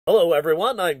Hello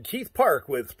everyone, I'm Keith Park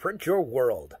with Print Your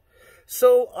World.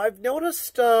 So I've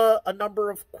noticed a number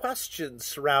of questions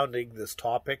surrounding this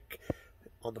topic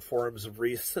on the forums of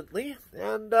recently,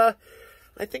 and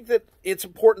I think that it's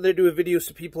important to do a video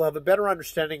so people have a better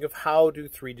understanding of how do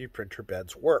 3D printer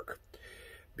beds work,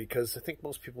 because I think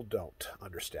most people don't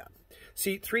understand.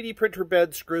 See, 3D printer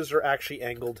bed screws are actually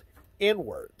angled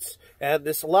inwards, and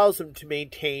this allows them to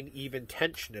maintain even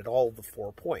tension at all of the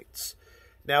 4 points.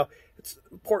 Now, it's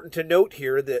important to note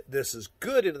here that this is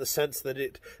good in the sense that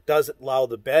it doesn't allow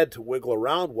the bed to wiggle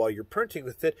around while you're printing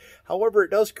with it. However,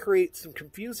 it does create some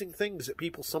confusing things that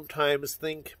people sometimes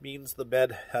think means the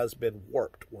bed has been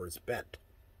warped or is bent.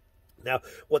 Now,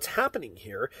 what's happening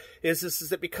here is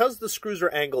that because the screws are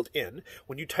angled in,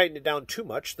 when you tighten it down too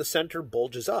much, the center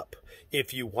bulges up.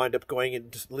 If you wind up going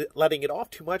and just letting it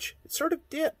off too much, it sort of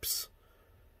dips.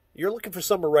 You're looking for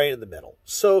somewhere right in the middle.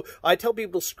 So I tell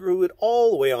people to screw it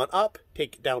all the way on up,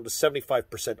 take it down to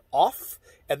 75% off,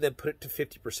 and then put it to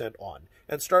 50% on,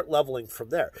 and start leveling from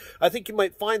there. I think you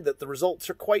might find that the results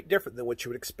are quite different than what you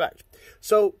would expect.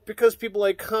 So because people are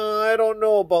like, I don't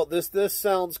know about this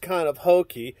sounds kind of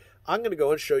hokey, I'm going to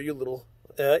go and show you a little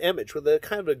image with a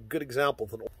kind of a good example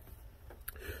of an.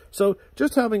 So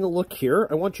just having a look here,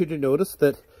 I want you to notice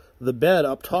that the bed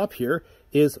up top here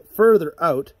is further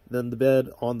out than the bed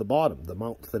on the bottom, the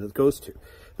mount that it goes to.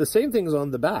 The same thing is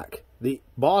on the back. The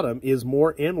bottom is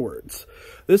more inwards.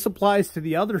 This applies to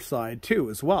the other side too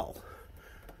as well.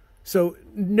 So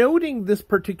noting this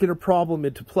particular problem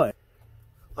into play,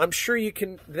 I'm sure you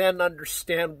can then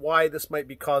understand why this might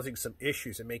be causing some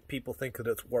issues and make people think that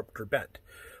it's warped or bent.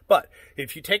 But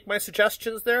if you take my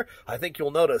suggestions there, I think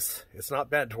you'll notice it's not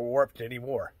bent or warped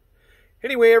anymore.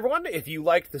 Anyway, everyone, if you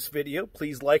liked this video,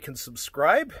 please like and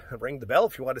subscribe. Ring the bell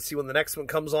if you want to see when the next one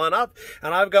comes on up.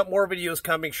 And I've got more videos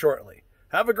coming shortly.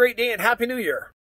 Have a great day and Happy New Year.